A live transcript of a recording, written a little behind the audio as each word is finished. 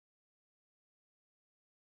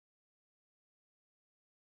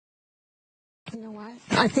You know what?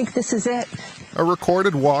 I think this is it. A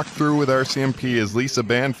recorded walkthrough with RCMP as Lisa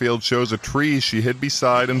Banfield shows a tree she hid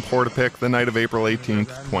beside in Portapique the night of April 18th,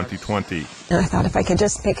 2020. And I thought if I could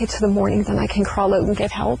just make it to the morning, then I can crawl out and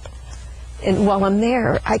get help. And while I'm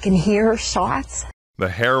there, I can hear shots. The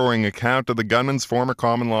harrowing account of the gunman's former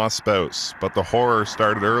common-law spouse, but the horror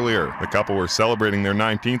started earlier. The couple were celebrating their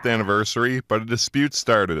 19th anniversary, but a dispute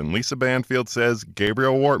started, and Lisa Banfield says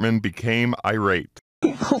Gabriel Wortman became irate.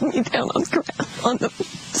 He pulled me down on the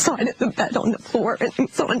side of the bed on the floor, and he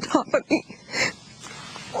was on top of me,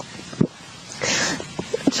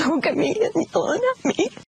 choking me and yelling at me.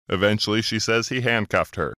 Eventually, she says he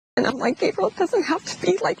handcuffed her. And I'm like, Gabriel, it doesn't have to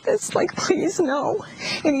be like this. Like, please, no.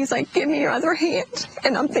 And he's like, give me your other hand.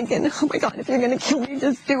 And I'm thinking, oh my God, if you're going to kill me,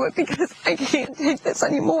 just do it, because I can't take this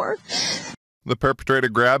anymore. The perpetrator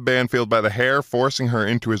grabbed Banfield by the hair, forcing her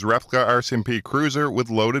into his replica RCMP cruiser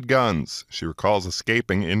with loaded guns. She recalls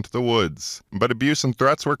escaping into the woods. But abuse and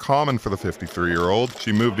threats were common for the 53-year-old.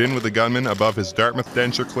 She moved in with the gunman above his Dartmouth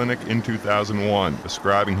denture clinic in 2001,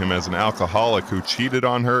 describing him as an alcoholic who cheated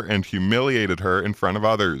on her and humiliated her in front of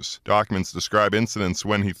others. Documents describe incidents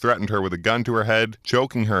when he threatened her with a gun to her head,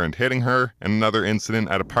 choking her and hitting her, and another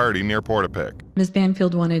incident at a party near Portapique. Ms.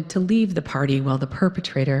 Banfield wanted to leave the party while the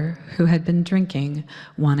perpetrator, who had been drinking,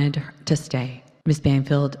 wanted to stay. Ms.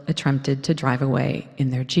 Banfield attempted to drive away in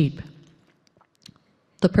their Jeep.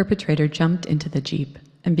 The perpetrator jumped into the Jeep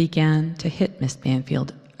and began to hit Ms.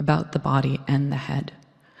 Banfield about the body and the head.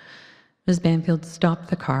 Ms. Banfield stopped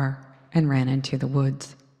the car and ran into the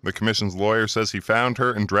woods. The commission's lawyer says he found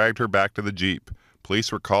her and dragged her back to the Jeep.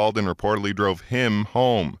 Police were called and reportedly drove him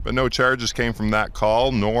home, but no charges came from that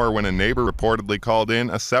call, nor when a neighbor reportedly called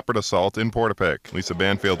in a separate assault in Portapique. Lisa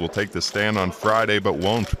Banfield will take the stand on Friday, but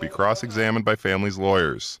won't be cross-examined by family's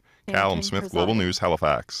lawyers. Callum Smith, Global News,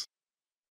 Halifax.